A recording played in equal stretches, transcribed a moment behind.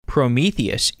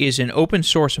Prometheus is an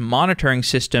open-source monitoring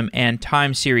system and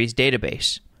time series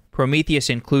database. Prometheus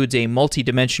includes a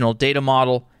multi-dimensional data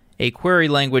model, a query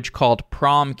language called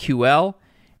PromQL,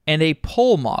 and a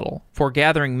poll model for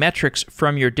gathering metrics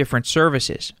from your different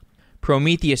services.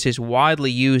 Prometheus is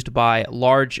widely used by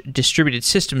large distributed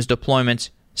systems deployments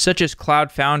such as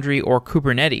Cloud Foundry or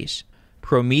Kubernetes.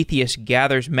 Prometheus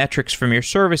gathers metrics from your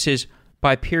services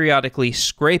by periodically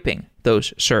scraping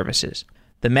those services.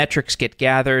 The metrics get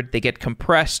gathered, they get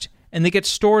compressed, and they get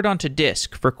stored onto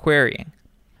disk for querying.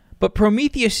 But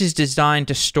Prometheus is designed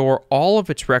to store all of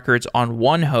its records on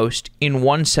one host in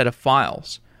one set of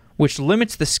files, which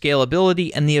limits the scalability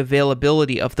and the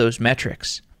availability of those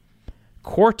metrics.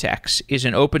 Cortex is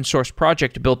an open-source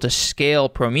project built to scale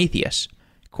Prometheus.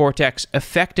 Cortex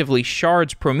effectively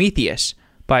shards Prometheus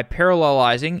by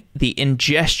parallelizing the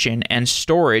ingestion and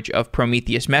storage of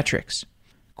Prometheus metrics.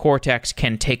 Cortex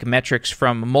can take metrics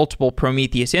from multiple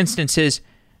Prometheus instances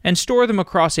and store them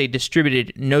across a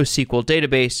distributed NoSQL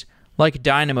database like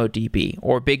DynamoDB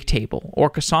or Bigtable or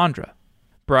Cassandra.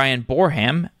 Bryan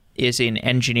Boreham is an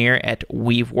engineer at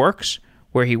Weaveworks,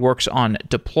 where he works on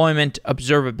deployment,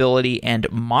 observability,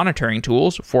 and monitoring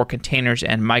tools for containers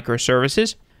and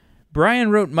microservices. Bryan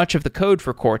wrote much of the code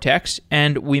for Cortex,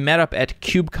 and we met up at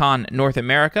KubeCon North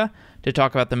America to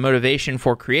talk about the motivation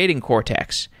for creating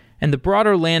Cortex and the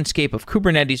broader landscape of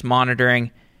Kubernetes monitoring,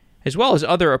 as well as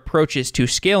other approaches to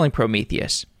scaling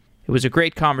Prometheus. It was a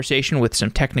great conversation with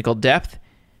some technical depth,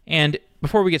 and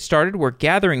before we get started, we're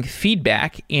gathering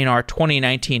feedback in our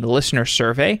 2019 listener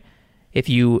survey. If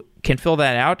you can fill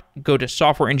that out, go to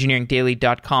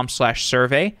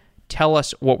softwareengineeringdaily.com/survey. Tell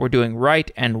us what we're doing right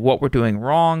and what we're doing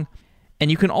wrong. And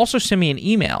you can also send me an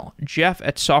email,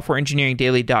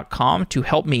 jeff@softwareengineeringdaily.com, to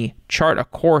help me chart a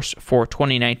course for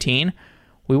 2019.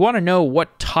 We want to know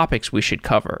what topics we should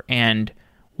cover and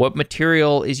what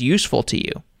material is useful to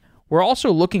you. We're also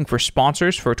looking for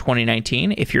sponsors for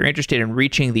 2019. If you're interested in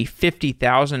reaching the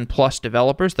 50,000 plus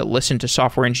developers that listen to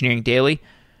Software Engineering Daily,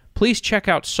 please check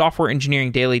out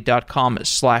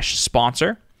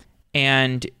softwareengineeringdaily.com/sponsor.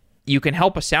 And you can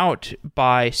help us out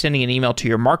by sending an email to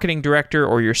your marketing director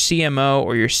or your CMO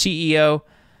or your CEO.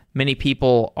 Many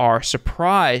people are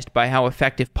surprised by how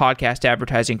effective podcast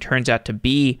advertising turns out to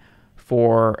be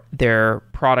for their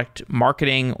product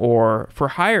marketing or for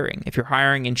hiring. If you're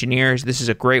hiring engineers, this is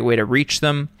a great way to reach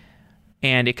them.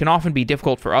 And it can often be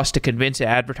difficult for us to convince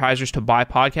advertisers to buy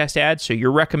podcast ads, so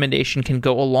your recommendation can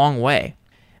go a long way.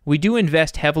 We do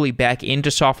invest heavily back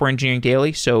into Software Engineering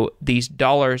Daily, so these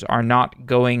dollars are not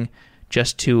going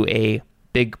just to a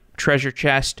big treasure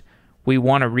chest. We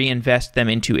want to reinvest them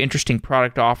into interesting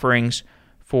product offerings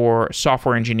for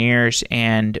software engineers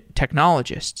and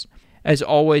technologists. As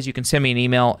always, you can send me an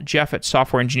email,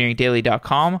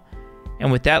 jeff@softwareengineeringdaily.com.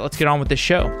 And with that, let's get on with the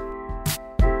show.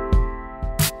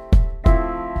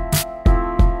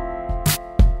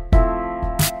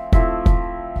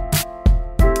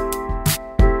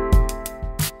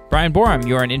 Bryan Boreham,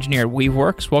 you are an engineer at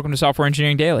Weaveworks. Welcome to Software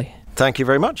Engineering Daily. Thank you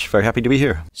very much. Very happy to be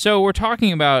here. So we're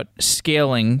talking about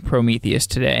scaling Prometheus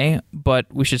today, but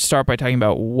we should start by talking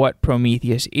about what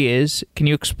Prometheus is. Can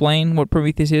you explain what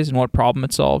Prometheus is and what problem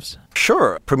it solves?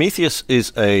 Sure. Prometheus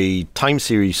is a time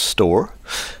series store.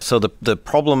 So the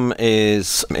problem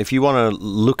is if you want to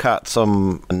look at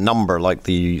some number like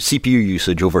the CPU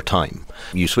usage over time,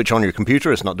 you switch on your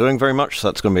computer, it's not doing very much, so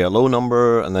that's going to be a low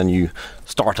number, and then you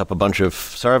start up a bunch of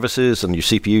services and your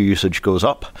CPU usage goes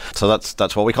up. So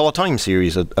that's what we call a time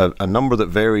series, a number that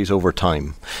varies over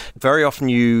time. Very often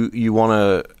you want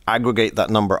to aggregate that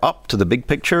number up to the big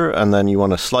picture, and then you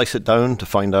want to slice it down to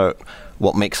find out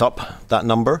what makes up that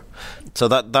number. So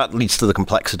that leads to the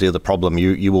complexity of the problem.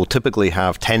 You will typically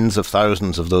have tens of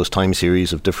thousands of those time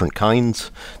series of different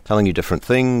kinds telling you different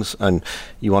things, and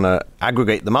you want to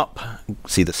aggregate them up,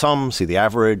 see the sum, see the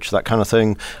average, that kind of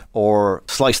thing, or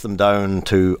slice them down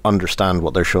to understand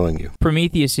what they're showing you.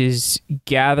 Prometheus is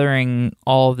gathering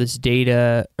all of this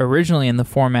data originally in the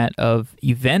format of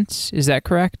events. Is that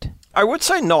correct? I would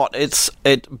say not. It's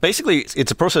a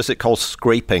process it calls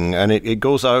scraping, and it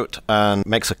goes out and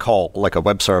makes a call, like a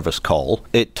web service call.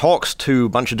 It talks to a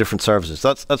bunch of different services.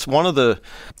 That's one of the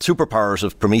superpowers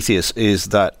of Prometheus, is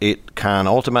that it can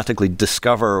automatically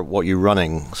discover what you're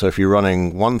running. So if you're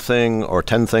running one thing or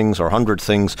 10 things or 100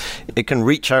 things, it can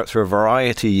reach out through a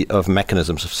variety of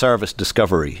mechanisms, of service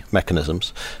discovery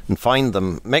mechanisms, and find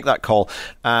them, make that call.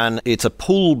 And it's a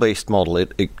pull-based model.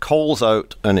 It calls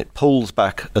out and it pulls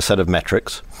back a set of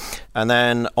metrics, and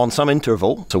then on some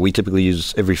interval, so we typically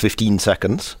use every 15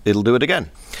 seconds, it'll do it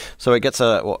again. So it gets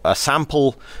a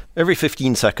sample every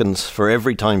 15 seconds for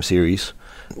every time series,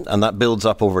 and that builds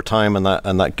up over time, and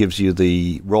that gives you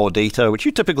the raw data, which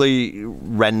you typically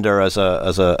render as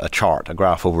a chart, a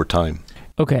graph over time.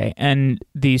 Okay, and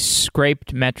these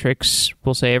scraped metrics,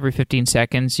 we'll say every 15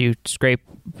 seconds, you scrape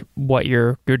what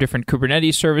your different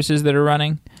Kubernetes services that are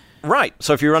running? Right.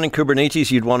 So if you're running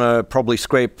Kubernetes, you'd want to probably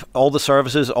scrape all the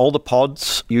services, all the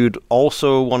pods. You'd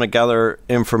also want to gather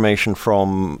information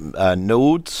from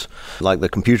nodes, like the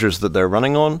computers that they're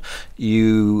running on.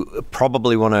 You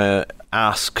probably want to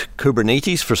ask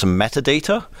Kubernetes for some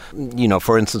metadata.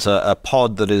 For instance, a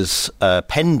pod that is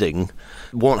pending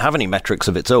won't have any metrics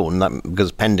of its own,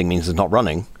 because pending means it's not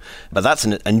running. But that's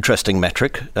an interesting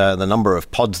metric, the number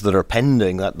of pods that are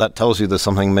pending. That tells you there's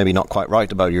something maybe not quite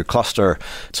right about your cluster.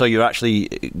 So you actually,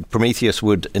 Prometheus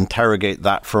would interrogate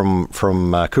that from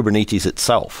Kubernetes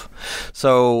itself.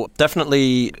 So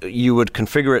definitely you would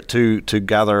configure it to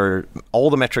gather all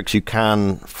the metrics you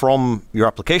can from your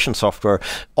application software,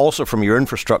 also from your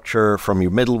infrastructure, from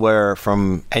your middleware,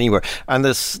 from anywhere. And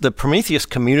the Prometheus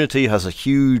community has a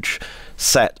huge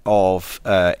set of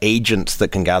agents that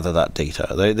can gather that data.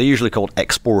 They're usually called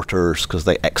exporters because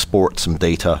they export some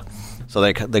data. So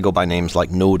they go by names like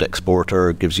node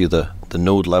exporter, gives you the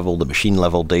node level, the machine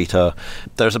level data.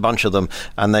 There's a bunch of them,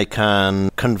 and they can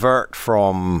convert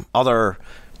from other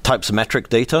types of metric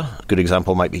data. A good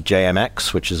example might be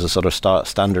JMX, which is a sort of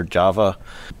standard Java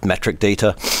metric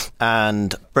data,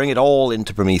 and bring it all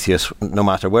into Prometheus, no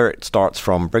matter where it starts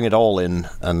from, bring it all in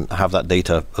and have that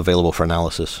data available for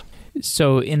analysis.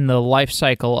 So in the life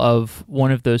cycle of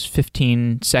one of those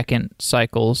 15-second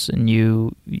cycles,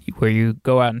 where you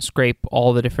go out and scrape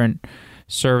all the different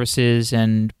services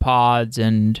and pods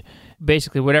and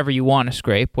basically whatever you want to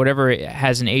scrape, whatever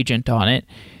has an agent on it,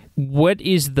 what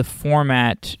is the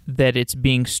format that it's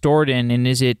being stored in? And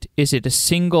is it a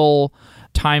single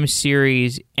time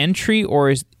series entry,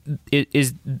 or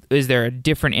is there a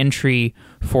different entry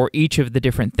for each of the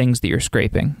different things that you're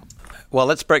scraping? Well,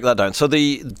 let's break that down. So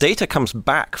the data comes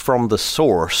back from the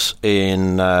source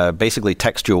in basically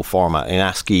textual format, in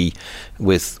ASCII,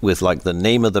 with like the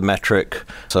name of the metric.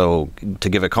 So to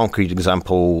give a concrete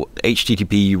example,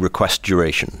 HTTP request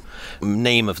duration,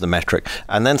 name of the metric,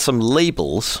 and then some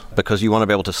labels, because you want to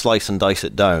be able to slice and dice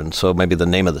it down. So maybe the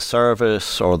name of the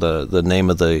service, or the name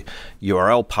of the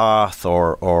URL path,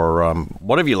 or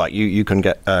whatever you like. You can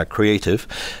get creative.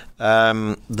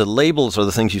 The labels are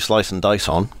the things you slice and dice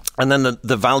on. And then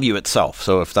the value itself.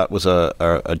 So if that was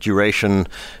a duration,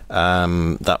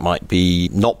 that might be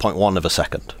 0.1 of a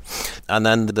second. And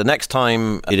then the next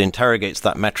time it interrogates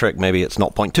that metric, maybe it's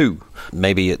 0.2.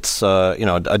 Maybe it's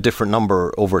a different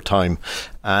number over time.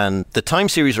 And the time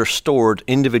series are stored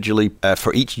individually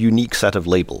for each unique set of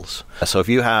labels. So if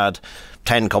you had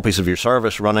 10 copies of your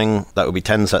service running, that would be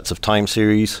 10 sets of time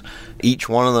series. Each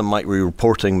one of them might be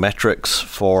reporting metrics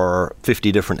for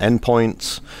 50 different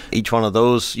endpoints. Each one of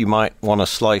those you might want to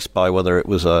slice by whether it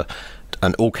was an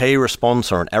OK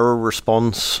response or an error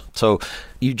response. So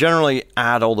you generally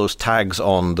add all those tags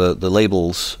on the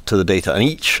labels to the data, and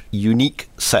each unique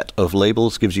set of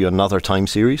labels gives you another time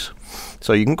series.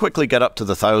 So you can quickly get up to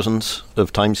the thousands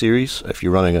of time series. If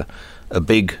you're running a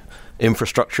big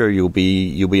infrastructure, you'll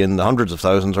be in the hundreds of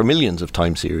thousands or millions of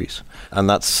time series, and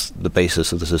that's the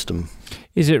basis of the system.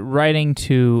 Is it writing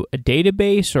to a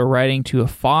database or writing to a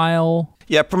file?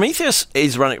 Yeah, Prometheus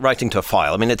is writing to a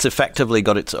file. I mean, it's effectively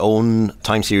got its own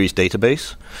time series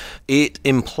database. It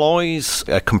employs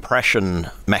a compression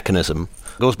mechanism.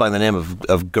 It goes by the name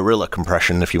of Gorilla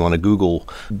compression, if you want to Google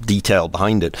detail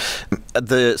behind it.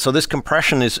 So this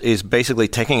compression is basically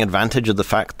taking advantage of the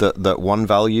fact that one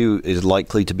value is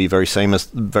likely to be very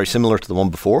similar to the one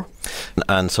before.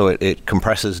 And so it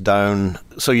compresses down.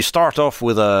 So you start off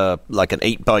with an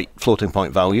 8-byte floating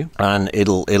point value, and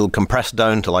it'll compress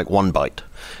down to like 1 byte.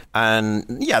 And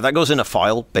yeah, that goes in a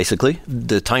file, basically.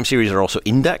 The time series are also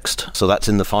indexed, so that's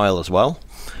in the file as well.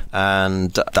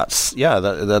 And that's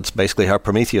basically how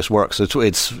Prometheus works.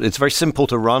 It's very simple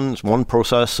to run. It's one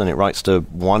process, and it writes to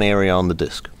one area on the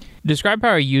disk. Describe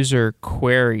how a user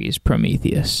queries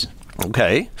Prometheus.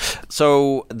 Okay,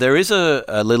 so there is a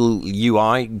little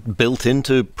UI built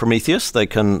into Prometheus. They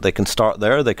can start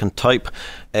there. They can type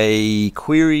a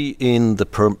query in the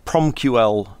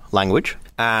PromQL language.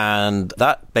 And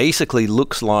that basically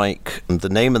looks like the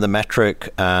name of the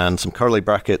metric and some curly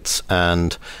brackets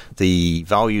and the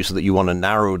values that you want to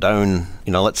narrow down.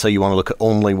 Let's say you want to look at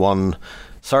only one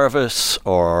service,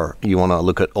 or you want to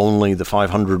look at only the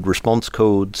 500 response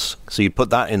codes. So you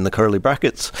put that in the curly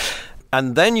brackets.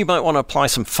 And then you might want to apply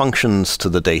some functions to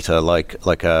the data, like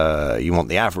you want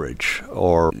the average,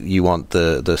 or you want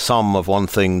the sum of one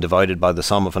thing divided by the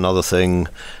sum of another thing.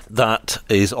 That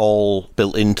is all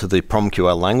built into the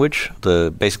PromQL language,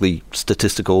 the basically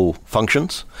statistical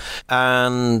functions.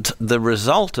 And the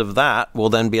result of that will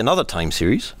then be another time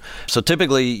series. So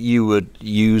typically you would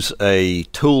use a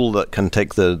tool that can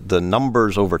take the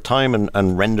numbers over time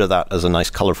and render that as a nice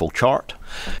colorful chart.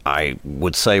 I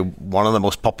would say one of the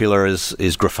most popular is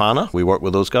Grafana. We work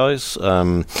with those guys.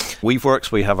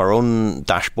 Weaveworks, we have our own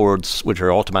dashboards which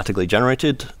are automatically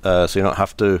generated, so you don't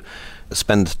have to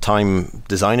spend time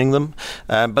designing them.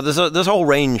 But there's a whole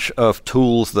range of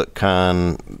tools that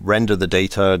can render the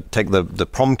data, take the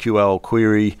PromQL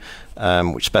query,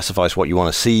 which specifies what you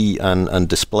want to see, and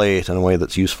display it in a way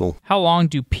that's useful. How long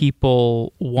do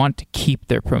people want to keep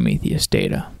their Prometheus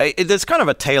data? There's kind of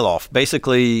a tail-off.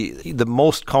 Basically, the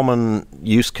most common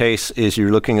use case is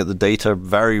you're looking at the data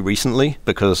very recently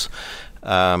because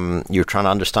you're trying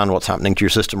to understand what's happening to your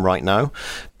system right now.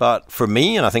 But for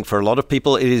me, and I think for a lot of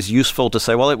people, it is useful to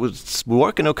say, well, it was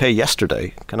working okay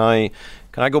yesterday. Can I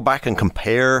go back and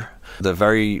compare the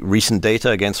very recent data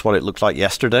against what it looked like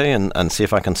yesterday and see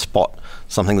if I can spot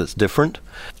something that's different?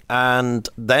 And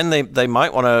then they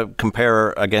might want to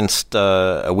compare against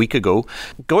a week ago.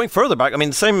 Going further back, I mean,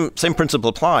 the same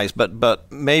principle applies,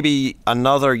 but maybe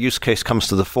another use case comes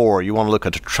to the fore. You want to look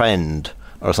at a trend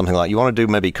or something like that. You want to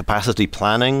do maybe capacity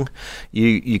planning.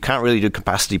 You can't really do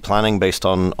capacity planning based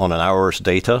on an hour's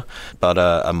data, but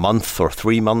a month or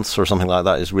 3 months or something like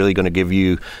that is really going to give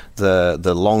you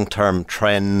the long-term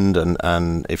trend,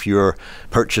 and if you're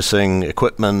purchasing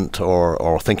equipment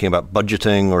or thinking about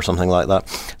budgeting or something like that.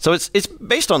 So it's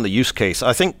based on the use case.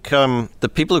 I think the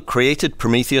people who created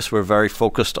Prometheus were very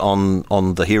focused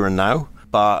on the here and now,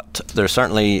 but there's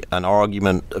certainly an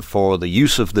argument for the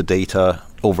use of the data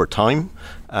over time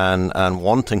and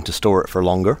wanting to store it for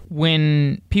longer.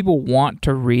 When people want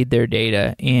to read their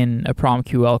data in a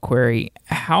PromQL query,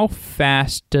 how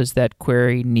fast does that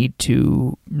query need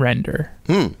to render?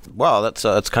 Well,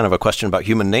 that's kind of a question about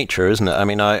human nature, isn't it? I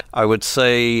mean, I would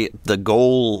say the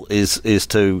goal is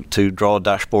to draw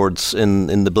dashboards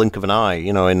in the blink of an eye,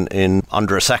 in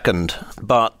under a second.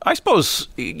 But I suppose,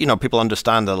 people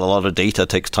understand that a lot of data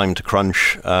takes time to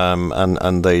crunch,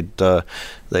 and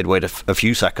they'd wait a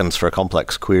few seconds for a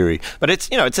complex query. But it's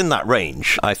in that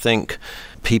range. I think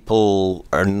people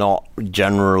are not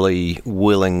generally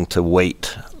willing to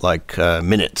wait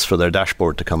minutes for their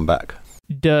dashboard to come back.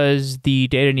 Does the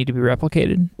data need to be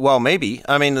replicated? Well, maybe.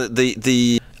 I mean,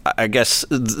 I guess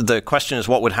the question is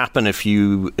what would happen if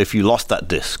you lost that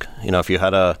disk? If you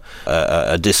had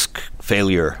a disk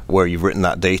failure where you've written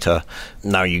that data.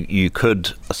 Now you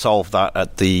could solve that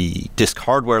at the disk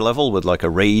hardware level with like a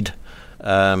RAID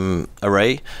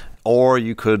array, or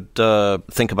you could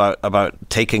think about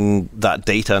taking that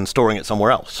data and storing it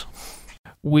somewhere else.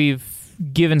 We've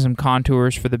given some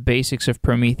contours for the basics of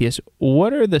Prometheus.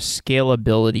 What are the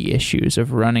scalability issues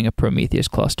of running a Prometheus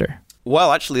cluster?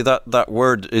 Well, actually, that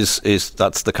word is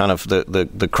that's the kind of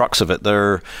the crux of it.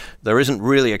 There isn't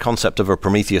really a concept of a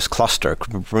Prometheus cluster.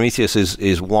 Prometheus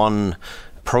is one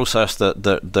process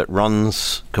that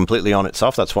runs completely on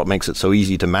itself. That's what makes it so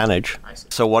easy to manage.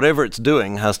 So whatever it's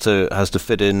doing has to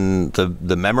fit in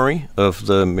the memory of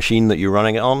the machine that you're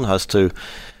running it on.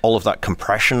 All of that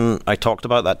compression I talked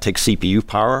about, that takes CPU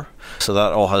power. So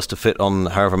that all has to fit on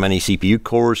however many CPU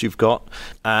cores you've got.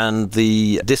 And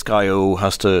the disk I/O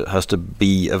has to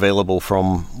be available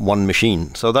from one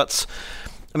machine. So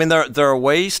there are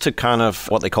ways to kind of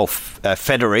what they call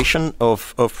federation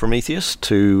of Prometheus,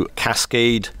 to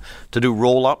cascade, to do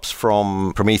roll-ups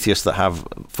from Prometheus that have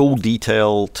full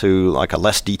detail to like a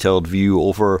less detailed view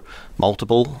over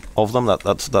multiple of them.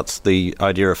 That's the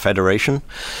idea of federation.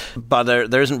 But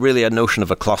there isn't really a notion of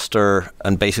a cluster,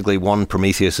 and basically one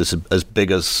Prometheus is as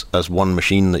big as one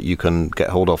machine that you can get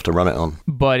hold of to run it on.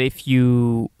 But if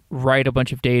you write a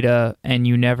bunch of data and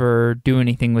you never do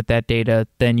anything with that data,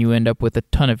 then you end up with a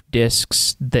ton of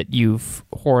disks that you've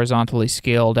horizontally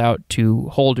scaled out to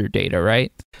hold your data,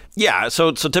 right? Yeah,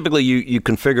 so typically you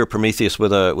configure Prometheus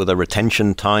with a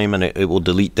retention time, and it will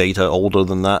delete data older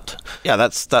than that. Yeah,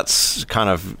 that's kind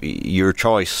of your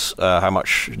choice, how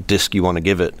much disk you want to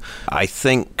give it. I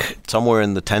think somewhere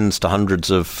in the tens to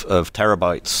hundreds of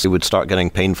terabytes, it would start getting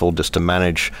painful just to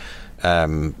manage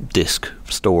disk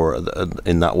store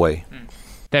in that way.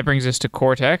 That brings us to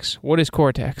Cortex. What is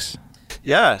Cortex?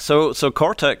 Yeah, so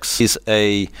Cortex is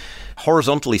a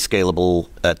horizontally scalable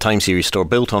time series store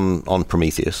built on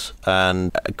Prometheus,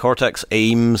 and Cortex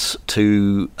aims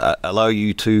to allow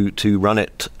you to run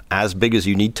it as big as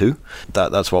you need to.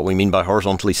 That's what we mean by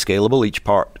horizontally scalable. Each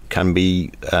part can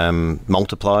be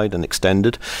multiplied and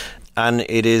extended. And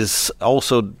it is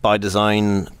also, by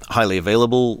design, highly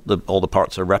available. All the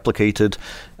parts are replicated.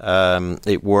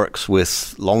 It works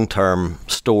with long-term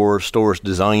stores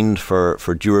designed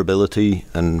for durability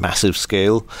and massive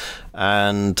scale.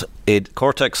 And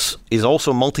Cortex is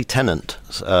also multi-tenant.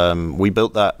 We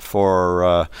built that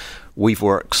for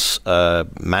Weaveworks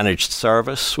managed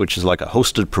service, which is like a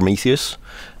hosted Prometheus.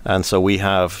 And so we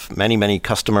have many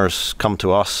customers come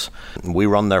to us. We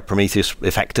run their Prometheus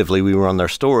effectively. We run their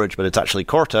storage, but it's actually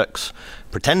Cortex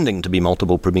pretending to be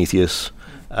multiple Prometheus.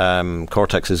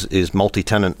 Cortex is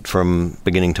multi-tenant from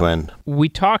beginning to end. We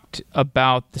talked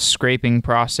about the scraping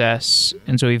process,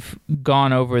 and so we've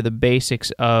gone over the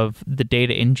basics of the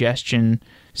data ingestion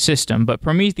system, but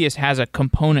Prometheus has a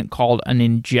component called an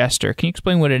ingester. Can you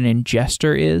explain what an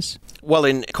ingester is? Well,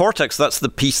 in Cortex, that's the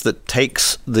piece that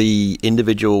takes the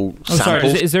individual samples. Sorry,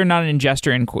 is there not an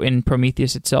ingester in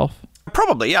Prometheus itself?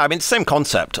 Probably, yeah. I mean, it's the same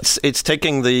concept. It's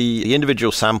taking the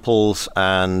individual samples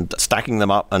and stacking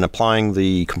them up and applying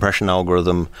the compression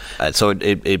algorithm. So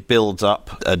it builds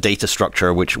up a data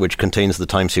structure which contains the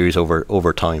time series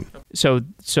over time. So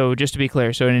just to be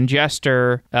clear, so an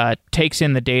ingester takes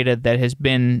in the data that has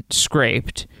been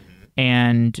scraped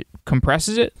and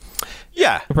compresses it?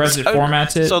 Yeah. Compresses it,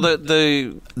 formats it? So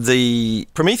the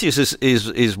Prometheus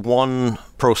is one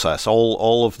process.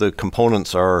 All of the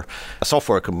components are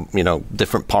software,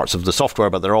 different parts of the software,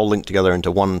 but they're all linked together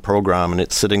into one program, and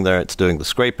it's sitting there, it's doing the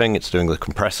scraping, it's doing the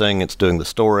compressing, it's doing the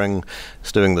storing,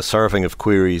 it's doing the serving of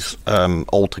queries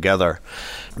all together.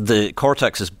 The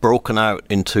Cortex is broken out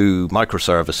into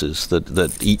microservices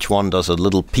that each one does a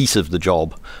little piece of the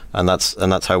job, and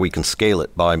that's how we can scale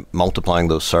it, by multiplying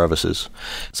those services.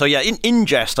 So yeah,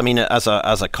 ingest, I mean, as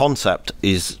a concept,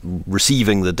 is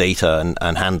receiving the data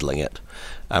and handling it.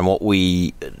 And what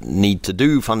we need to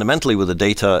do fundamentally with the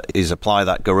data is apply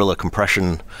that gorilla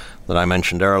compression that I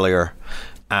mentioned earlier.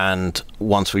 And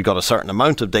once we've got a certain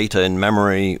amount of data in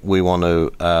memory, we want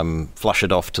to flush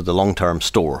it off to the long-term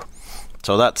store.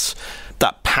 So that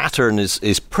pattern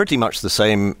is pretty much the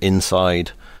same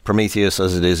inside Prometheus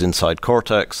as it is inside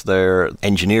Cortex. They're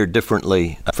engineered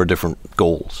differently for different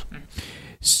goals.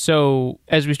 So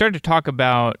as we start to talk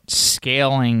about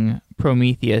scaling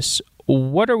Prometheus,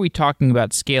 what are we talking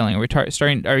about scaling? Are we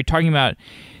talking about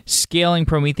scaling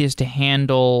Prometheus to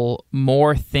handle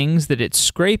more things that it's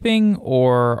scraping,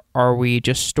 or are we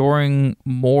just storing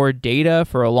more data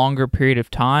for a longer period of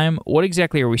time? What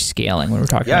exactly are we scaling when we're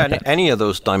talking about that? Yeah, any of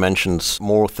those dimensions,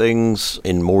 more things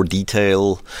in more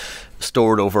detail,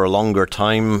 stored over a longer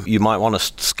time. You might want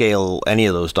to scale any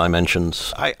of those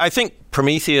dimensions. I think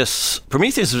Prometheus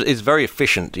is very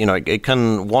efficient.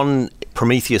 One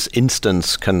Prometheus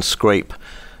instance can scrape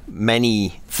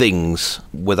many things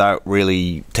without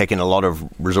really taking a lot of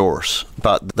resource.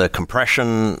 But the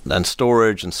compression and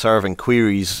storage and serving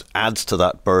queries adds to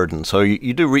that burden. So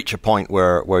you do reach a point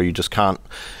where you just can't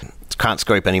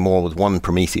scrape any more with one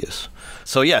Prometheus.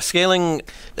 So yeah, scaling,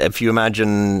 if you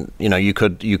imagine, you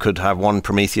could have one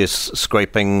Prometheus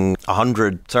scraping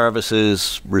 100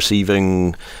 services,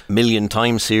 receiving 1 million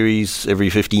time series every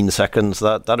 15 seconds.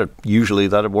 That'd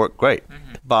work great. Mm-hmm.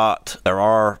 But there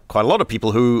are quite a lot of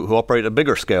people who operate at a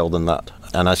bigger scale than that.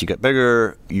 And as you get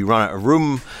bigger, you run out of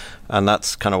room. And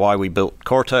that's kind of why we built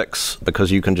Cortex,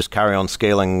 because you can just carry on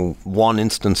scaling one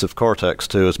instance of Cortex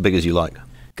to as big as you like.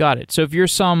 Got it. So if you're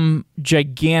some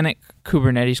gigantic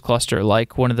Kubernetes cluster,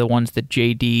 like one of the ones that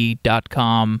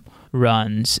JD.com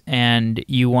runs, and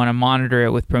you want to monitor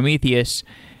it with Prometheus,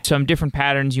 some different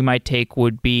patterns you might take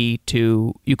would be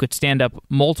you could stand up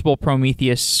multiple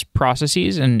Prometheus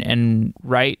processes and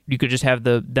you could just have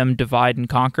them divide and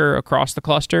conquer across the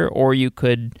cluster, or you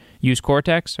could use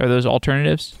Cortex. Are those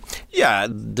alternatives? Yeah,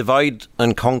 divide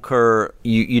and conquer,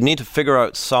 you need to figure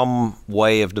out some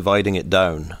way of dividing it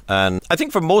down. And I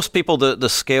think for most people, the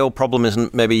scale problem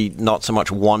isn't maybe not so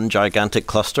much one gigantic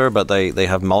cluster, but they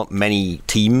have many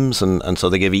teams, and so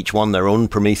they give each one their own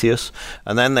Prometheus.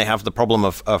 And then they have the problem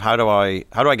of how do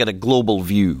I get a global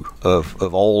view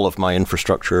of all of my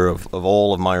infrastructure, of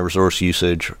all of my resource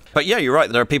usage. But yeah, you're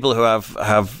right. There are people who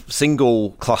have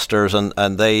single clusters,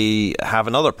 and they have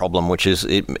another problem, which is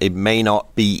it may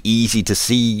not be easy to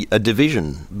see a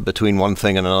division between one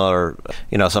thing and another.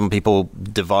 Some people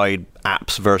divide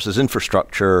apps versus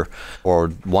infrastructure, or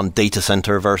one data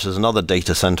center versus another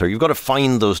data center. You've got to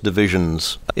find those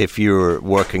divisions if you're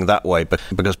working that way, but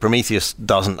because Prometheus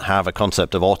doesn't have a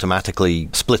concept of automatically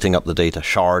splitting up the data,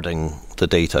 sharding the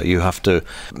data. You have to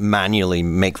manually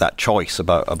make that choice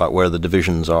about where the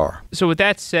divisions are. So with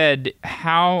that said,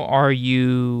 how are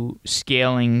you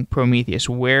scaling Prometheus?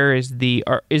 Where is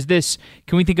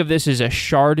can we think of this as a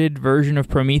sharded version of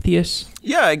Prometheus?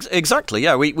 Yeah, exactly.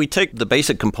 Yeah, we take the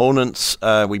basic components,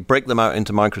 we break them out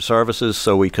into microservices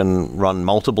so we can run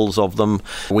multiples of them.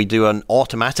 We do an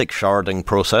automatic sharding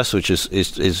process, which is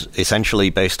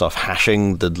essentially based off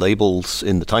hashing the labels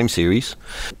in the time series.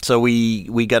 So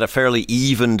we get a fairly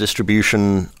even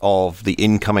distribution of the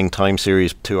incoming time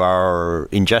series to our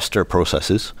ingester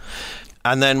processes.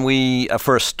 And then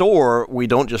for a store, we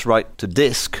don't just write to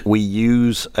disk. We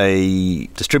use a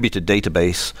distributed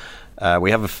database.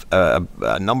 We have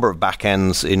a number of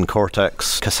backends in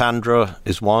Cortex. Cassandra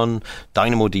is one,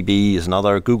 DynamoDB is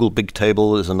another, Google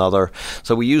Bigtable is another.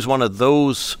 So we use one of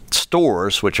those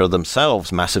stores, which are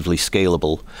themselves massively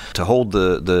scalable, to hold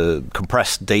the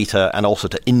compressed data and also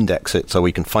to index it so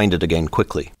we can find it again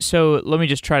quickly. So let me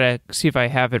just try to see if I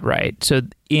have it right. So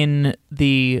in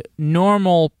the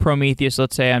normal Prometheus,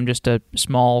 let's say I'm just a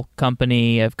small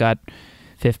company, I've got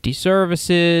 50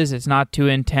 services, it's not too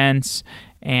intense,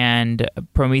 and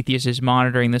Prometheus is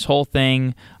monitoring this whole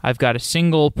thing. I've got a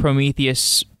single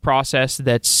Prometheus process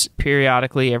that's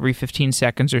periodically every 15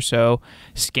 seconds or so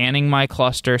scanning my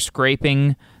cluster,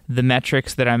 scraping the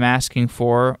metrics that I'm asking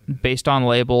for based on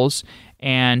labels,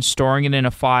 and storing it in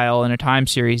a file in a time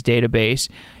series database.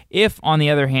 If, on the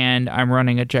other hand, I'm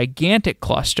running a gigantic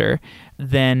cluster,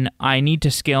 then I need to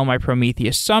scale my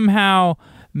Prometheus somehow.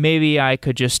 Maybe I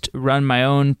could just run my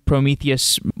own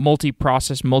Prometheus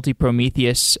multi-process,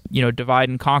 multi-Prometheus, divide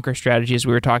and conquer strategy as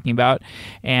we were talking about,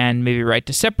 and maybe write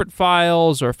to separate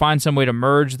files or find some way to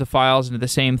merge the files into the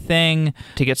same thing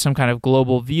to get some kind of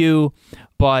global view.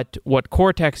 But what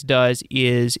Cortex does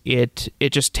is it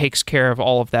just takes care of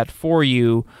all of that for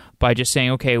you by just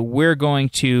saying, okay, we're going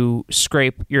to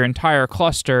scrape your entire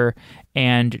cluster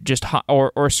and just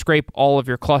or scrape all of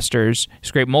your clusters,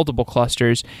 scrape multiple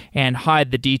clusters, and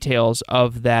hide the details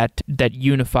of that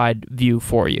unified view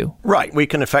for you. Right. We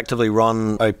can effectively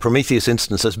run a Prometheus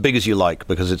instance as big as you like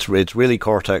because it's really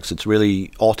Cortex. It's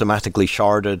really automatically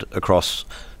sharded across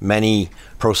many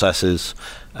processes,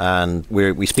 and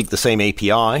we speak the same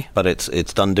API, but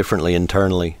it's done differently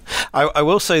internally. I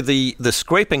will say the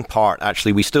scraping part,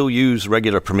 actually, we still use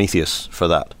regular Prometheus for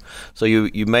that. So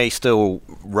you may still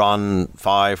run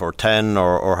 5 or 10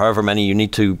 or however many you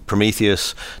need to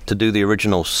Prometheus to do the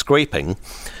original scraping,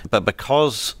 but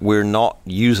because we're not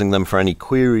using them for any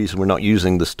queries and we're not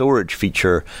using the storage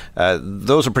feature,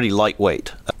 those are pretty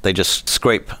lightweight. They just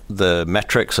scrape the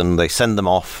metrics and they send them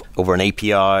off over an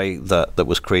API that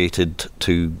was created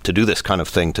to do this kind of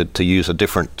thing, to use a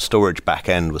different storage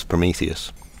backend with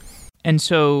Prometheus. And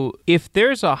so if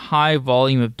there's a high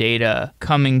volume of data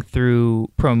coming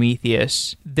through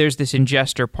Prometheus, there's this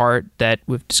ingester part that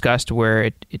we've discussed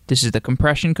where this is the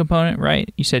compression component,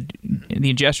 right? You said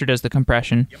the ingester does the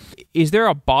compression. Yep. Is there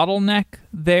a bottleneck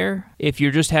there if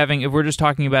we're just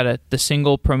talking about the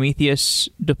single Prometheus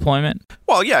deployment?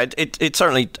 Well, yeah, it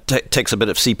certainly takes a bit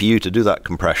of CPU to do that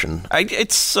compression.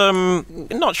 It's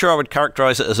not sure I would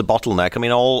characterize it as a bottleneck. I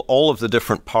mean, all of the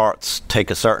different parts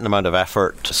take a certain amount of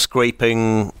effort.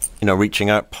 Scraping, reaching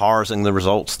out, parsing the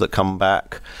results that come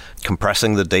back,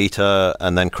 compressing the data,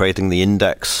 and then creating the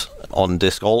index on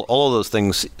disk. All of those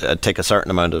things take a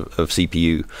certain amount of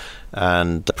CPU.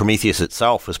 And Prometheus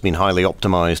itself has been highly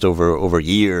optimized over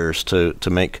years to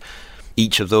make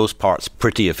each of those parts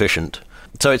pretty efficient.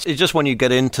 So it's just when you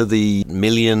get into the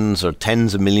millions or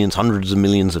tens of millions, hundreds of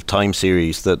millions of time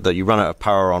series that you run out of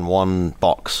power on one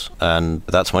box. And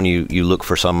that's when you look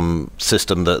for some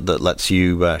system that lets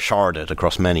you shard it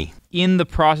across many. In the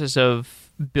process of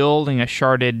building a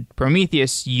sharded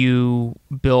Prometheus, you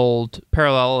build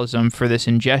parallelism for this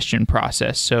ingestion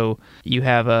process. So you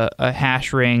have a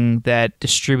hash ring that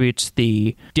distributes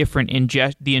the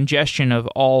ingestion of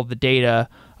all the data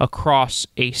across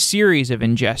a series of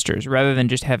ingesters rather than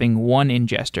just having one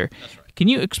ingester. That's right. Can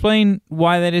you explain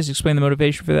why that is? Explain the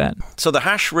motivation for that? So the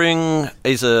hash ring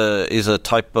is a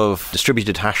type of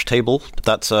distributed hash table.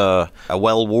 That's a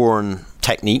well-worn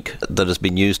technique that has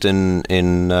been used in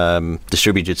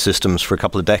distributed systems for a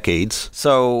couple of decades.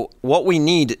 So what we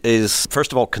need is,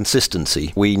 first of all,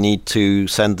 consistency. We need to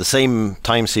send the same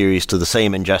time series to the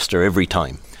same ingester every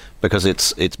time because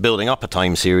it's building up a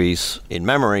time series in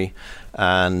memory,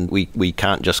 and we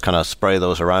can't just kind of spray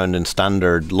those around in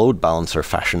standard load balancer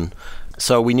fashion.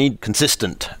 So we need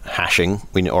consistent hashing,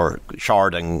 or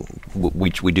sharding,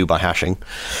 which we do by hashing.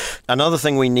 Another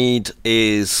thing we need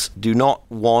is do not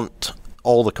want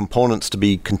all the components to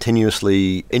be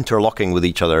continuously interlocking with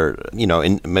each other,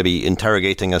 maybe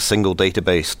interrogating a single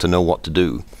database to know what to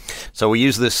do. So we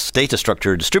use this data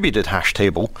structure distributed hash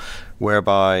table,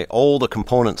 whereby all the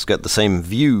components get the same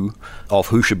view of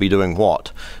who should be doing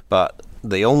what, but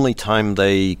the only time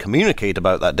they communicate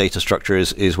about that data structure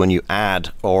is when you add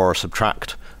or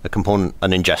subtract a component,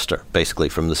 an ingester, basically,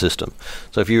 from the system.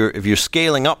 So if you're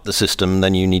scaling up the system,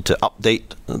 then you need to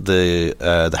update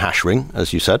the hash ring,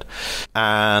 as you said,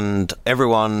 and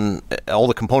all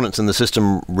the components in the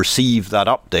system receive that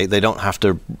update. They don't have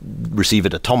to receive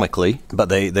it atomically, but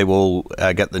they will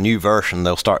get the new version.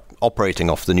 They'll start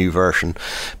operating off the new version,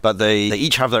 but they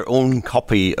each have their own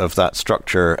copy of that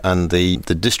structure, and the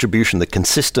distribution, the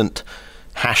consistent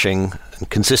hashing and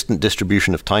consistent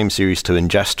distribution of time series to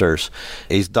ingesters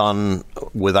is done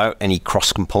without any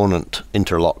cross-component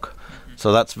interlock.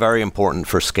 So that's very important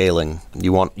for scaling.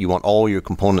 You want all your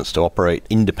components to operate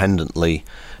independently,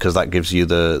 because that gives you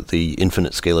the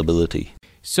infinite scalability.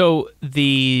 So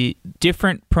the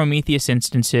different Prometheus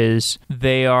instances,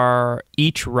 they are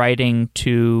each writing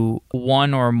to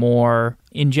one or more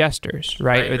ingesters,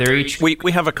 right? Or they're each...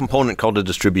 We have a component called a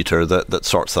distributor that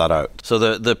sorts that out.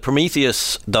 So the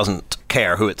Prometheus doesn't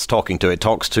care who it's talking to. It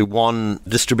talks to one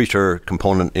distributor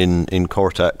component in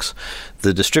Cortex.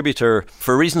 The distributor,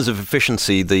 for reasons of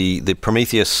efficiency, the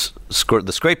Prometheus,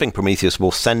 the scraping Prometheus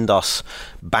will send us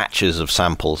batches of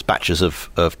samples, batches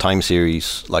of time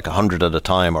series, like 100 at a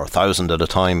time or 1,000 at a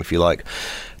time, if you like.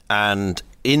 And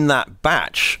in that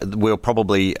batch, we'll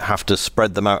probably have to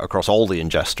spread them out across all the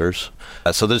ingesters.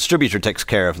 So the distributor takes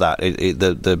care of that.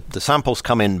 The samples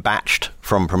come in batched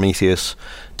from Prometheus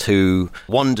to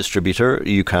one distributor.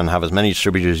 You can have as many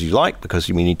distributors as you like, because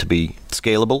we need to be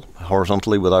scalable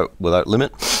horizontally without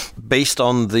limit. Based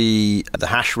on the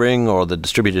hash ring or the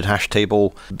distributed hash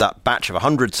table, that batch of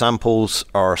 100 samples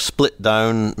are split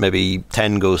down. Maybe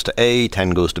 10 goes to A,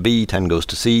 10 goes to B, 10 goes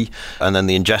to C, and then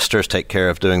the ingesters take care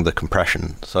of doing the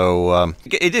compression. So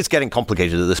it is getting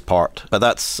complicated at this part, but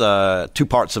that's two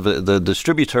parts of it. The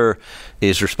distributor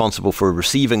is responsible for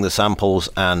receiving the samples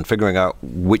and figuring out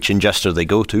which ingester they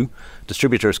go to.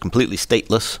 Distributor is completely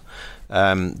stateless.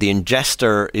 The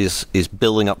ingester is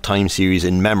building up time series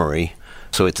in memory,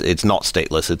 so it's not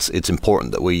stateless. It's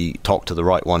important that we talk to the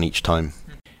right one each time.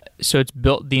 So it's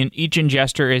built. Each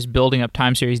ingester is building up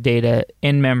time series data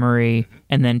in memory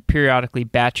and then periodically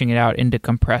batching it out into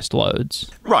compressed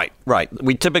loads. Right.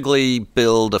 We typically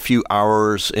build a few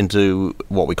hours into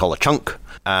what we call a chunk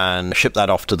and ship that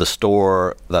off to the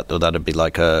store. That'd be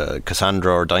like a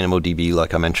Cassandra or DynamoDB,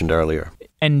 like I mentioned earlier.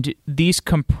 And these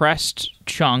compressed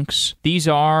chunks, do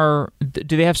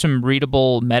they have some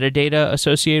readable metadata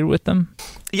associated with them?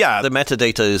 Yeah, the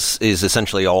metadata is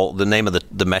essentially all the name of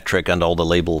the metric and all the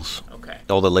labels. Okay.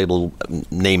 All the label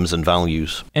names and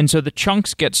values. And so the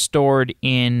chunks get stored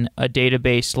in a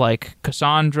database like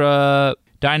Cassandra,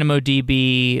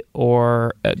 DynamoDB,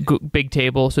 or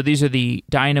Bigtable. So these are the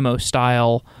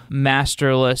Dynamo-style,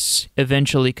 masterless,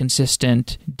 eventually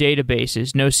consistent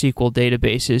databases, NoSQL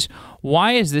databases.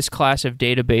 Why is this class of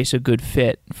database a good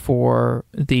fit for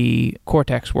the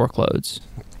Cortex workloads?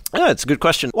 Yeah, it's a good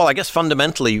question. Well, I guess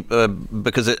fundamentally,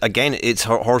 because it's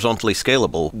horizontally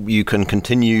scalable. You can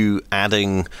continue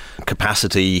adding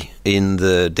capacity in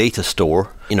the data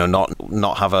store.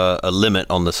 Not have a limit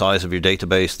on the size of your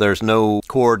database. There's no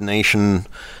coordination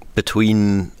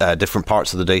between different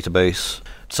parts of the database.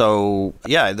 So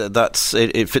yeah, that's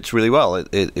it fits really well.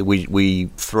 We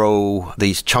throw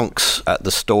these chunks at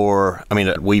the store. I mean,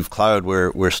 at Weave Cloud,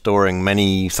 we're storing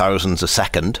many thousands a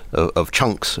second of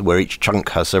chunks, where each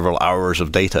chunk has several hours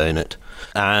of data in it,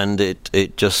 and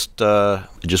it just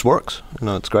works.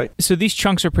 It's great. So these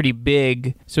chunks are pretty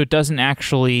big. So it doesn't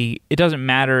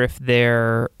matter if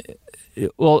they're...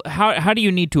 Well, how do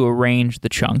you need to arrange the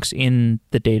chunks in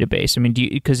the database? I mean,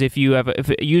 because if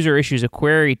a user issues a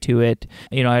query to it,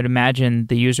 I'd imagine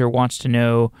the user wants to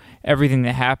know everything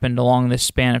that happened along this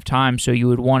span of time. So you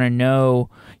would want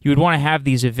to have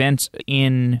these events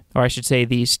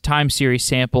these time series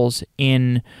samples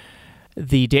in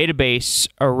the database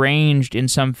arranged in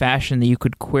some fashion that you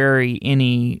could query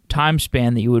any time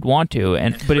span that you would want to.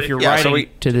 But if you're writing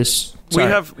to this...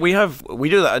 Sorry. We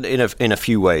do that in a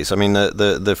few ways. I mean,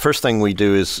 the first thing we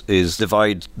do is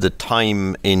divide the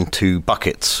time into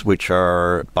buckets, which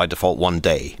are by default 1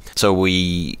 day. So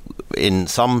we in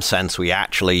some sense, we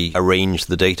actually arrange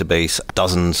the database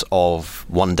dozens of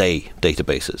one-day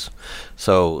databases.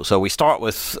 So we start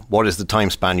with what is the time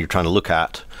span you're trying to look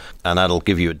at, and that'll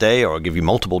give you a day or give you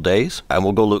multiple days, and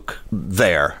we'll go look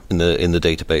there in the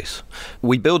database.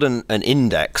 We build an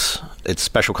index. It's a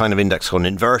special kind of index called an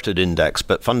inverted index,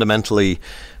 but fundamentally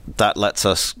that lets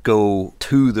us go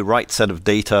to the right set of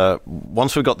data.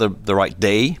 Once we've got the right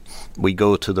day, we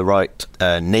go to the right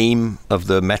name of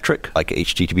the metric, like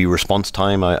HTTP response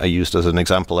time I used as an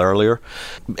example earlier.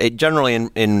 Generally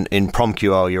in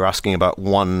PromQL, you're asking about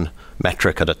one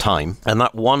metric at a time, and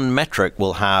that one metric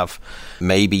will have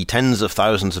maybe tens of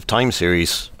thousands of time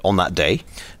series on that day.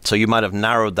 So you might have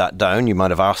narrowed that down. You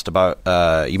might have asked about,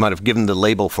 you might have given the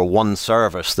label for one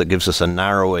service that gives us a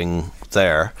narrowing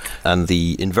there, and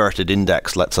the inverted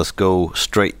index lets us go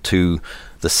straight to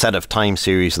the set of time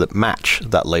series that match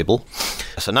that label.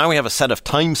 So now we have a set of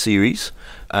time series,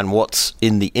 and what's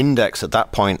in the index at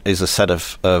that point is a set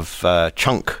of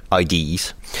chunk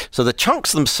IDs. So the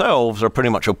chunks themselves are pretty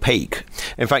much opaque.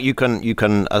 In fact, you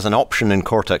can as an option in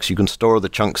Cortex, you can store the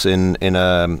chunks in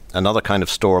another kind of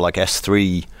store like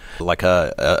S3, like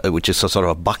which is a sort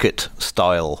of a bucket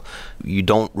style. You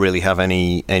don't really have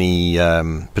any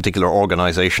particular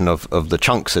organization of the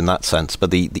chunks in that sense,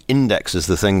 but the index is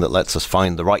the thing that lets us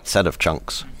find the right set of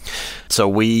chunks. So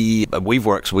at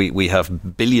Weaveworks, we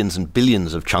have billions and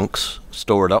billions of chunks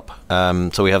stored up.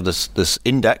 So we have this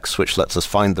index which lets us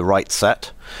find the right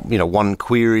set. One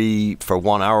query for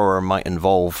 1 hour might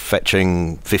involve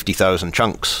fetching 50,000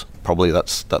 chunks. Probably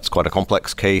that's quite a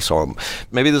complex case, or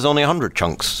maybe there's only 100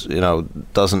 chunks.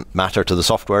 Doesn't matter to the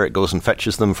software. It goes and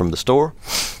fetches them from the store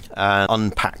and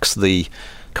unpacks the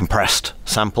compressed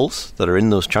samples that are in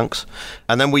those chunks.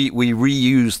 And then we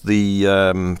reuse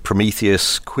the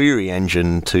Prometheus query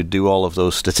engine to do all of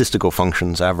those statistical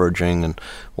functions, averaging and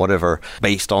whatever,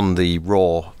 based on the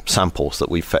raw samples that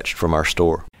we've fetched from our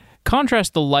store.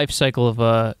 Contrast the lifecycle of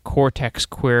a Cortex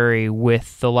query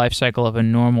with the lifecycle of a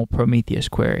normal Prometheus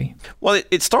query. Well,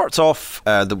 it starts off,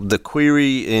 the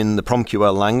query in the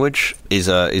PromQL language is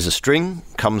a string,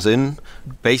 comes in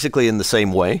basically in the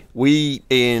same way.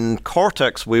 In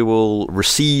Cortex, we will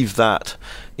receive that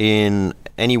in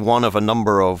any one of a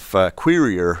number of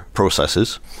querier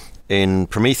processes. In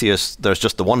Prometheus, there's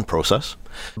just the one process.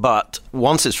 But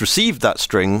once it's received that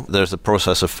string, there's a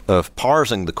process of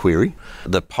parsing the query.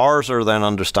 The parser then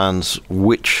understands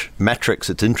which metrics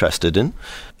it's interested in,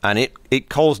 and it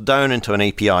calls down into an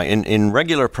API. In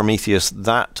regular Prometheus,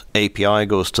 that API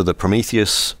goes to the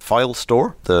Prometheus file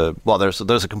store.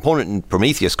 There's a component in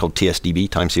Prometheus called TSDB,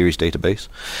 Time Series Database,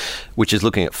 which is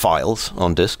looking at files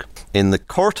on disk. In the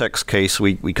Cortex case,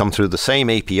 we come through the same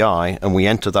API, and we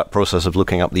enter that process of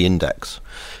looking up the index.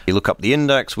 We look up the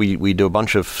index, we do a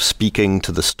bunch of speaking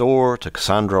to the store, to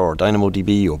Cassandra or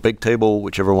DynamoDB or Bigtable,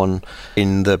 whichever one.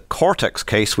 In the Cortex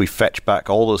case, we fetch back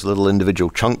all those little individual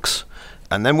chunks,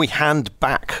 and then we hand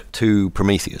back to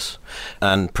Prometheus.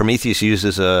 And Prometheus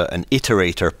uses an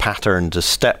iterator pattern to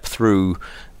step through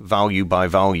value by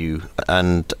value,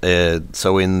 and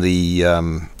so in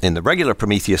the regular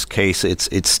Prometheus case,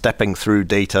 it's stepping through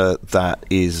data that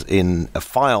is in a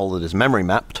file that is memory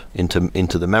mapped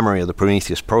into the memory of the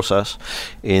Prometheus process.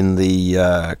 In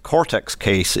the Cortex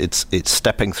case, it's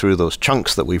stepping through those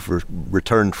chunks that we've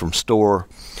returned from store.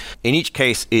 In each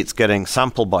case, it's getting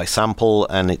sample by sample,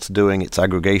 and it's doing its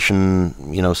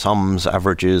aggregation, sums,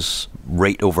 averages,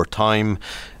 rate over time.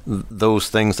 Those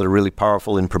things that are really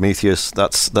powerful in Prometheus,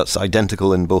 that's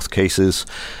identical in both cases.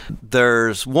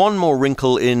 There's one more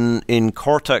wrinkle in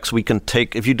Cortex. We can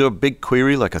take, if you do a big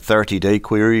query, like a 30-day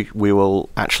query, we will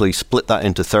actually split that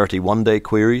into 31-day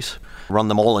queries, run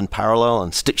them all in parallel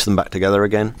and stitch them back together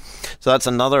again. So that's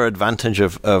another advantage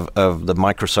of the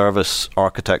microservice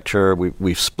architecture.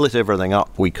 We've split everything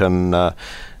up.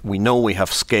 We know we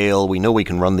have scale. We know we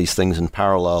can run these things in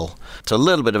parallel. It's a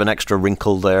little bit of an extra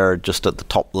wrinkle there just at the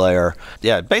top layer.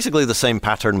 Yeah, basically the same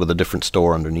pattern with a different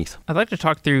store underneath. I'd like to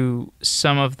talk through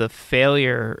some of the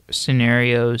failure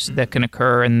scenarios that can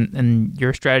occur and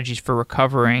your strategies for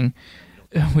recovering.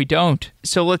 We don't.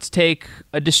 So let's take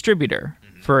a distributor,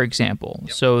 for example.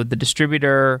 Yep. So the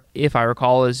distributor, if I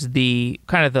recall, is the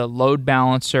kind of the load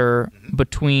balancer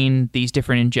between these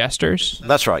different ingesters.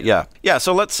 That's right, yeah. Yeah,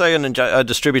 so let's say a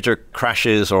distributor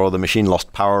crashes or the machine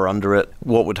lost power under it.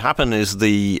 What would happen is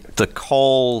the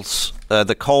call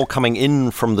coming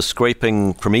in from the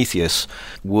scraping Prometheus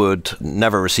would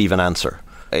never receive an answer.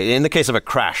 In the case of a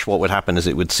crash, what would happen is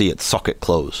it would see its socket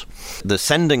close. The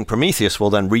sending Prometheus will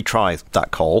then retry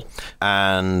that call,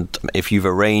 and if you've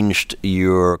arranged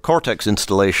your Cortex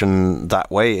installation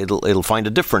that way, it'll find a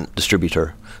different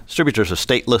distributor. Distributors are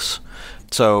stateless,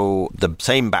 so the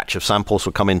same batch of samples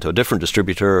will come into a different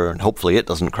distributor, and hopefully it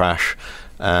doesn't crash,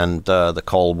 and the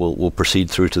call will proceed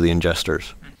through to the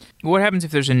ingesters. What happens if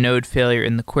there's a node failure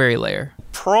in the query layer?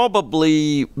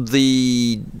 Probably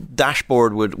the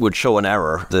dashboard would show an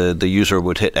error. The user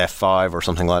would hit F5 or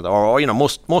something like that. Or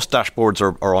most dashboards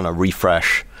are on a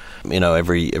refresh,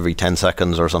 every 10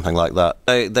 seconds or something like that.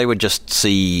 They would just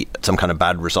see some kind of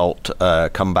bad result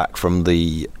come back from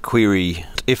the query.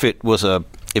 If it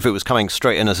was coming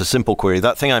straight in as a simple query,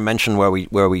 that thing I mentioned where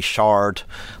we shard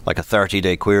like a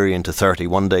 30-day query into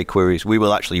 31-day queries, we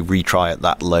will actually retry at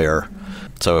that layer.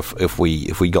 So if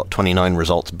we got 29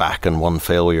 results back and one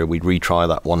failure, we'd retry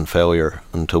that one failure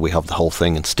until we have the whole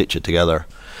thing and stitch it together.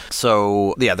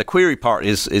 So yeah, the query part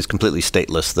is completely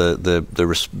stateless.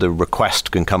 The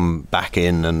request can come back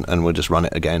in and we'll just run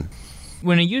it again.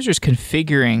 When a user's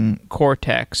configuring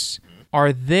Cortex,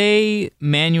 are they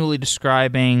manually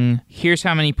describing, here's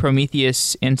how many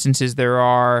Prometheus instances there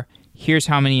are, here's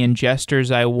how many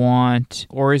ingesters I want,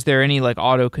 or is there any like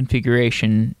auto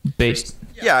configuration based?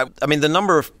 Yeah, I mean the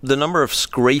number of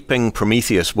scraping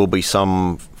Prometheus will be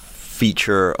some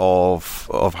feature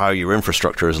of how your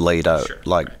infrastructure is laid out. Sure.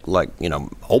 Like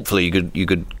hopefully you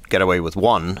could get away with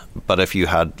one, but if you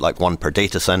had like one per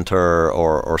data center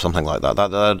or something like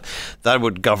that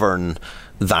would govern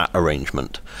that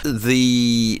arrangement.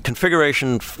 The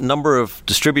configuration, number of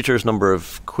distributors, number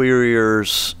of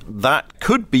queryers, that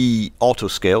could be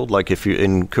auto-scaled, like if you're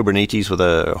in Kubernetes with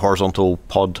a horizontal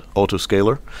pod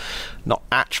autoscaler. Not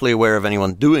actually aware of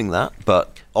anyone doing that,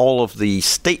 but all of the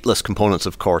stateless components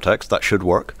of Cortex, that should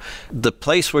work. The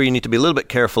place where you need to be a little bit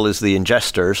careful is the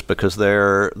ingesters, because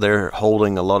they're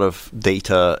holding a lot of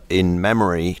data in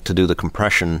memory to do the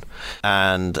compression.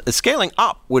 And scaling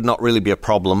up would not really be a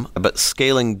problem, but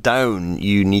scaling down,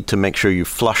 you need to make sure you've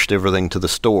flushed everything to the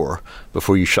store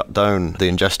before you shut down the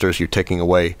ingesters you're taking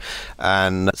away.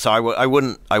 And so I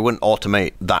wouldn't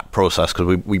automate that process,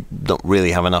 because we don't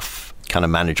really have enough kind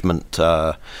of management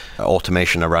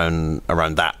automation around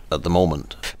that at the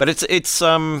moment. But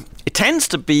it tends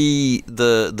to be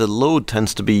the load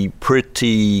tends to be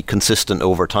pretty consistent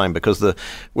over time, because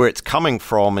where it's coming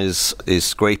from is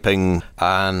scraping,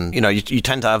 and you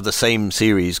tend to have the same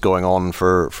series going on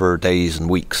for days and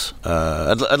weeks.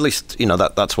 At least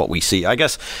that's what we see. I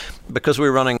guess because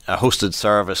we're running a hosted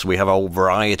service, we have a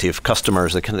variety of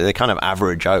customers that they kind of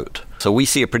average out. So we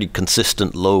see a pretty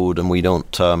consistent load, and we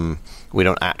don't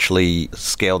actually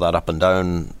scale that up and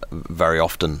down very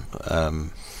often.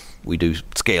 We do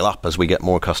scale up as we get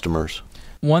more customers.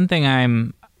 One thing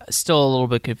I'm still a little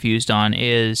bit confused on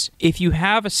is if you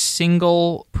have a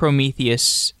single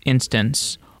Prometheus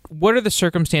instance, what are the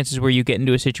circumstances where you get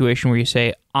into a situation where you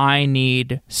say, I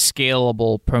need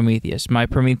scalable Prometheus? My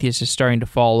Prometheus is starting to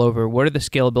fall over. What are the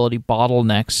scalability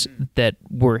bottlenecks that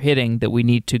we're hitting that we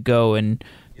need to go and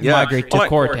migrate to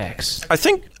Cortex? I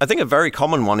think a very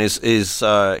common one is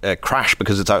a crash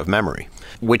because it's out of memory,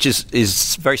 which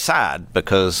is very sad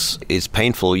because it's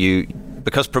painful.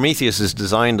 Because Prometheus is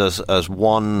designed as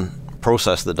one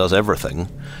process that does everything.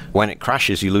 When it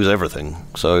crashes, you lose everything.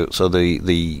 So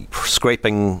the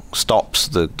scraping stops,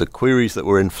 the queries that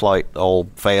were in flight all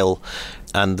fail,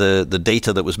 and the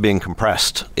data that was being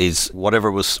compressed is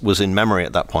whatever was in memory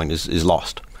at that point is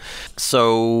lost.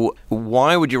 So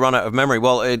why would you run out of memory?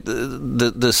 Well,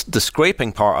 the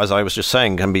scraping part, as I was just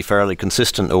saying, can be fairly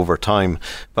consistent over time,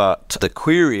 but the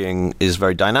querying is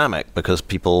very dynamic because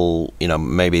people,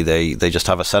 maybe they just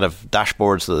have a set of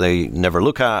dashboards that they never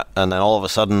look at, and then all of a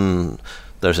sudden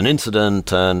there's an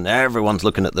incident and everyone's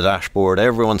looking at the dashboard,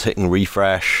 everyone's hitting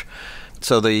refresh.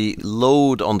 So the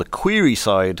load on the query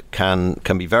side can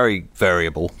be very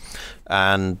variable.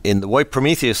 And in the way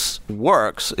Prometheus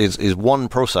works is one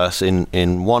process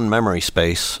in one memory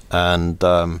space. And,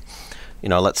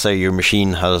 let's say your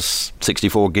machine has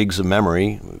 64 gigs of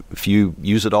memory. If you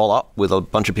use it all up with a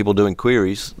bunch of people doing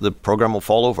queries, the program will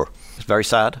fall over. It's very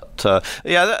sad.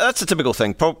 That's a typical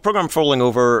thing. Program falling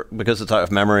over because it's out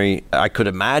of memory. I could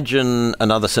imagine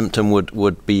another symptom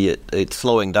would be it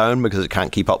slowing down because it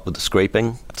can't keep up with the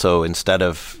scraping. So instead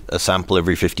of a sample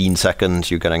every 15 seconds,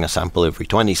 you're getting a sample every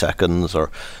 20 seconds or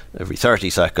every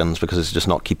 30 seconds because it's just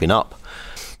not keeping up.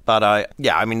 But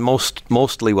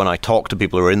mostly when I talk to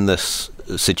people who are in this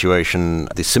situation,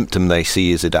 the symptom they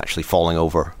see is it actually falling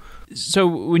over. So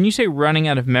when you say running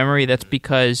out of memory, that's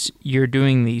because you're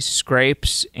doing these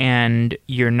scrapes and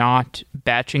you're not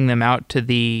batching them out to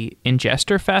the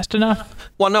ingester fast enough?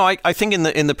 Well, no, I think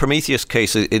in the Prometheus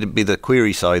case, it'd be the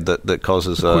query side that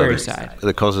causes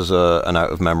an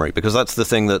out of memory, because that's the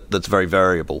thing that's very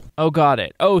variable. Oh, got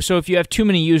it. Oh, so if you have too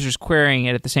many users querying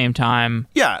it at the same time.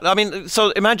 Yeah, I mean, so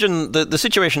imagine the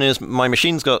situation is my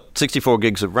machine's got 64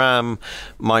 gigs of RAM.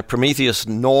 My Prometheus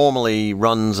normally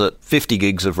runs at 50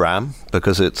 gigs of RAM,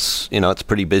 because it's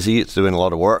pretty busy, it's doing a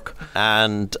lot of work,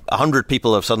 and 100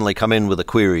 people have suddenly come in with a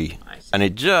query, and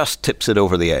it just tips it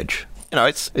over the edge.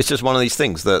 It's just one of these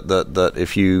things that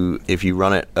if you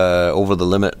run it over the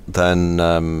limit, then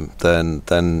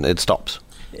it stops.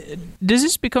 Does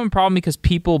this become a problem because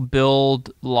people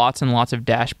build lots and lots of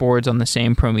dashboards on the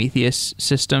same Prometheus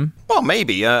system? Well,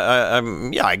 maybe.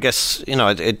 I guess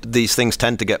these things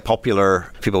tend to get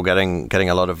popular. People getting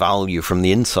a lot of value from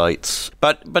the insights.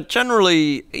 But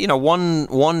generally,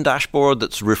 one dashboard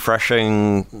that's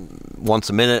refreshing once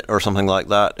a minute or something like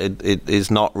that, it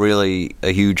is not really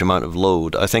a huge amount of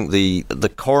load. I think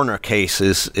the corner case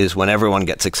is when everyone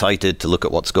gets excited to look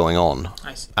at what's going on.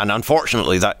 I see. And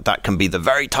unfortunately, that can be the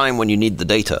very time when you need the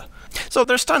data. So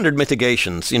there's standard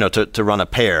mitigations, to run a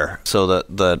pair, so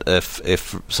that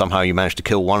if somehow you manage to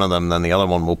kill one of them, then the other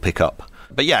one will pick up.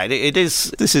 But yeah,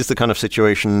 this is the kind of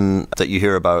situation that you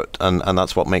hear about, and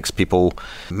that's what makes people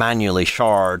manually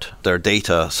shard their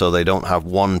data so they don't have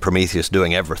one Prometheus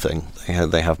doing everything.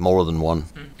 They have more than one.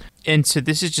 And so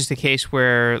this is just a case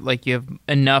where you have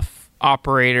enough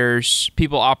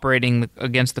people operating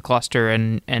against the cluster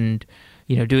and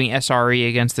doing SRE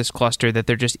against this cluster, that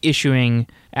they're just issuing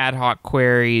ad hoc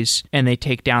queries and they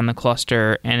take down the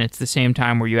cluster, and it's the same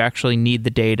time where you actually need the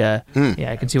data.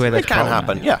 Yeah, I can see why that can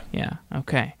happen. Yeah. Yeah.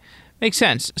 Okay. Makes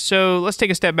sense. So let's take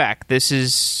a step back. This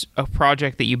is a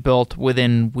project that you built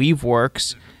within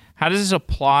Weaveworks. How does this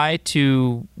apply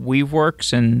to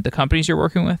Weaveworks and the companies you're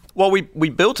working with? Well, we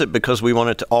built it because we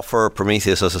wanted to offer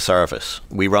Prometheus as a service.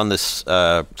 We run this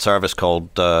service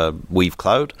called Weave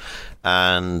Cloud,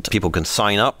 and people can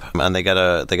sign up, and they get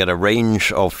a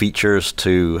range of features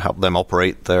to help them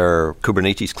operate their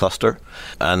Kubernetes cluster,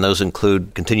 and those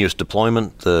include continuous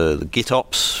deployment, the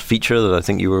GitOps feature that I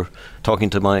think you were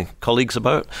talking to my colleagues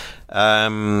about,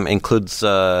 includes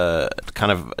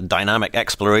kind of dynamic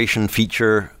exploration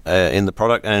feature in the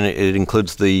product, and it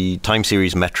includes the time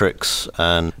series metrics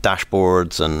and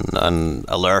dashboards and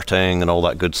alerting and all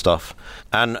that good stuff.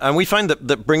 And we find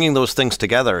that bringing those things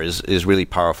together is really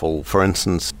powerful. For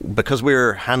instance, because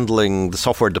we're handling the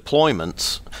software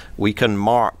deployments, we can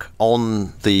mark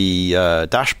on the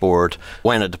dashboard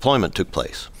when a deployment took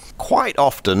place. Quite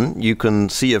often, you can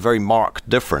see a very marked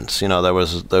difference. There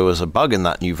was a bug in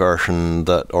that new version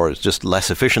or it's just less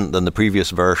efficient than the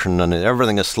previous version, and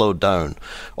everything is slowed down.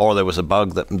 Or there was a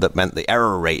bug that meant the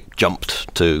error rate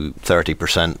jumped to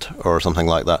 30% or something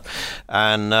like that.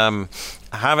 And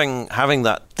having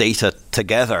that data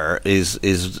together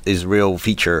is real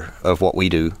feature of what we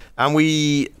do. And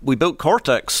we built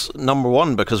Cortex, number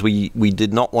one, because we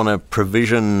did not want to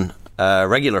provision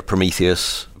regular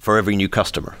Prometheus for every new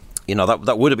customer.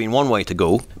 That would have been one way to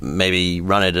go. Maybe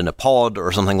run it in a pod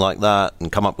or something like that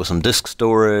and come up with some disk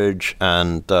storage.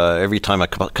 And every time a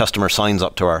customer signs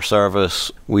up to our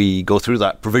service, we go through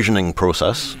that provisioning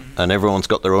process, and everyone's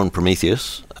got their own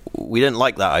Prometheus. We didn't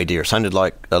like that idea. It sounded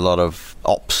like a lot of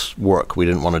ops work we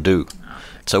didn't want to do.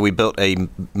 So we built a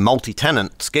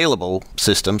multi-tenant scalable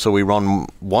system. So we run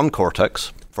one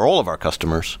Cortex for all of our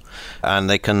customers, and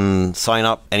they can sign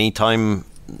up anytime,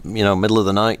 middle of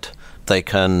the night. They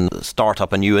can start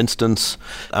up a new instance,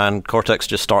 and Cortex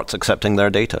just starts accepting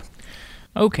their data.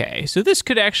 Okay, so this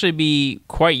could actually be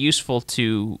quite useful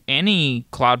to any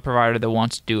cloud provider that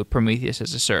wants to do a Prometheus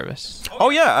as a service.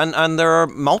 Oh yeah, and there are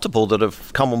multiple that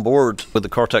have come on board with the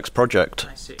Cortex project.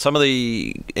 Some of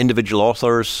the individual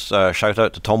authors, shout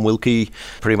out to Tom Wilkie,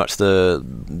 pretty much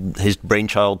his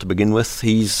brainchild to begin with.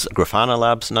 He's Grafana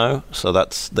Labs now, so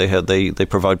they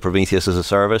provide Prometheus as a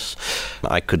service.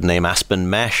 I could name Aspen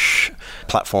Mesh,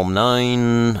 Platform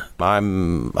 9.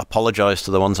 I apologize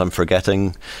to the ones I'm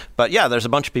forgetting, but yeah, there's a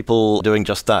bunch of people doing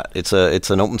just that. It's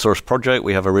an open source project.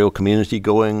 We have a real community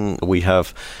going. We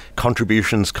have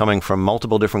contributions coming from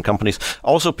multiple different companies.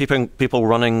 Also, people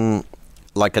running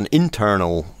like an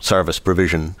internal service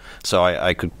provision. So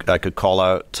I could call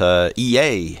out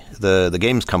EA, the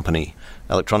games company,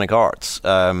 Electronic Arts.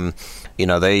 They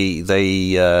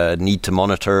need to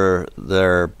monitor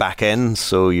their back end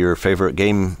so your favorite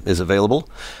game is available.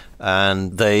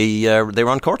 and they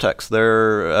run Cortex. They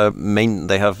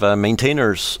have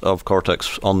maintainers of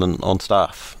Cortex on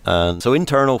staff, and so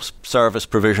internal service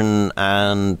provision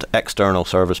and external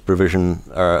service provision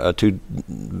are two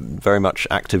very much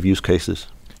active use cases.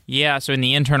 Yeah, so in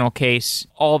the internal case,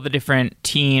 all the different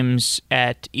teams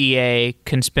at EA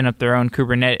can spin up their own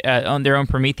Kubernetes, on their own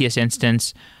Prometheus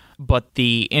instance, but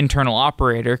the internal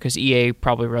operator, because EA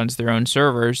probably runs their own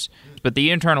servers, but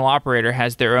the internal operator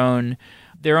has their own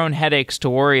headaches to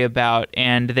worry about,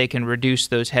 and they can reduce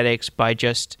those headaches by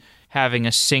just having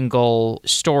a single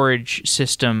storage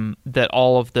system that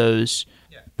all of those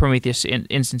Prometheus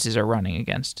instances are running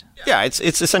against. Yeah, it's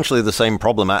essentially the same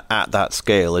problem at that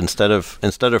scale. Instead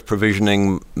of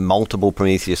provisioning multiple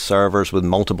Prometheus servers with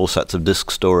multiple sets of disk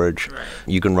storage,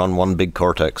 you can run one big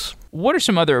Cortex. What are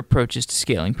some other approaches to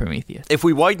scaling Prometheus? If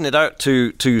we widen it out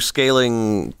to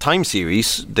scaling time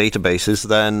series databases,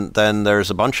 then there's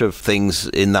a bunch of things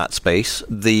in that space.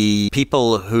 The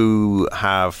people who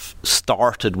have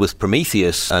started with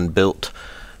Prometheus and built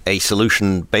a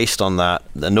solution based on that,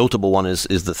 the notable one is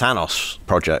the Thanos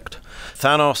project.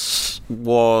 Thanos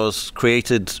was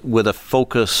created with a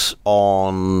focus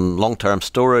on long-term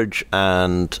storage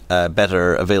and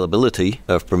better availability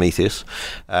of Prometheus.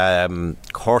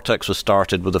 Cortex was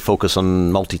started with a focus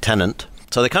on multi-tenant.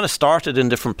 So they kind of started in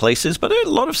different places, but there are a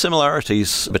lot of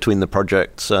similarities between the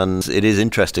projects, and it is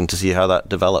interesting to see how that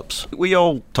develops. We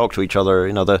all talk to each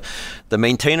other, the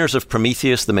maintainers of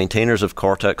Prometheus, the maintainers of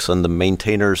Cortex, and the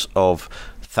maintainers of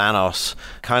Thanos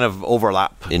kind of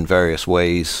overlap in various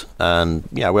ways, and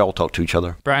yeah, we all talk to each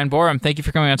other. Bryan Boreham, thank you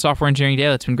for coming on Software Engineering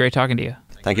Daily. It's been great talking to you.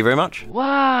 Thank you very much.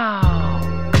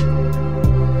 Wow.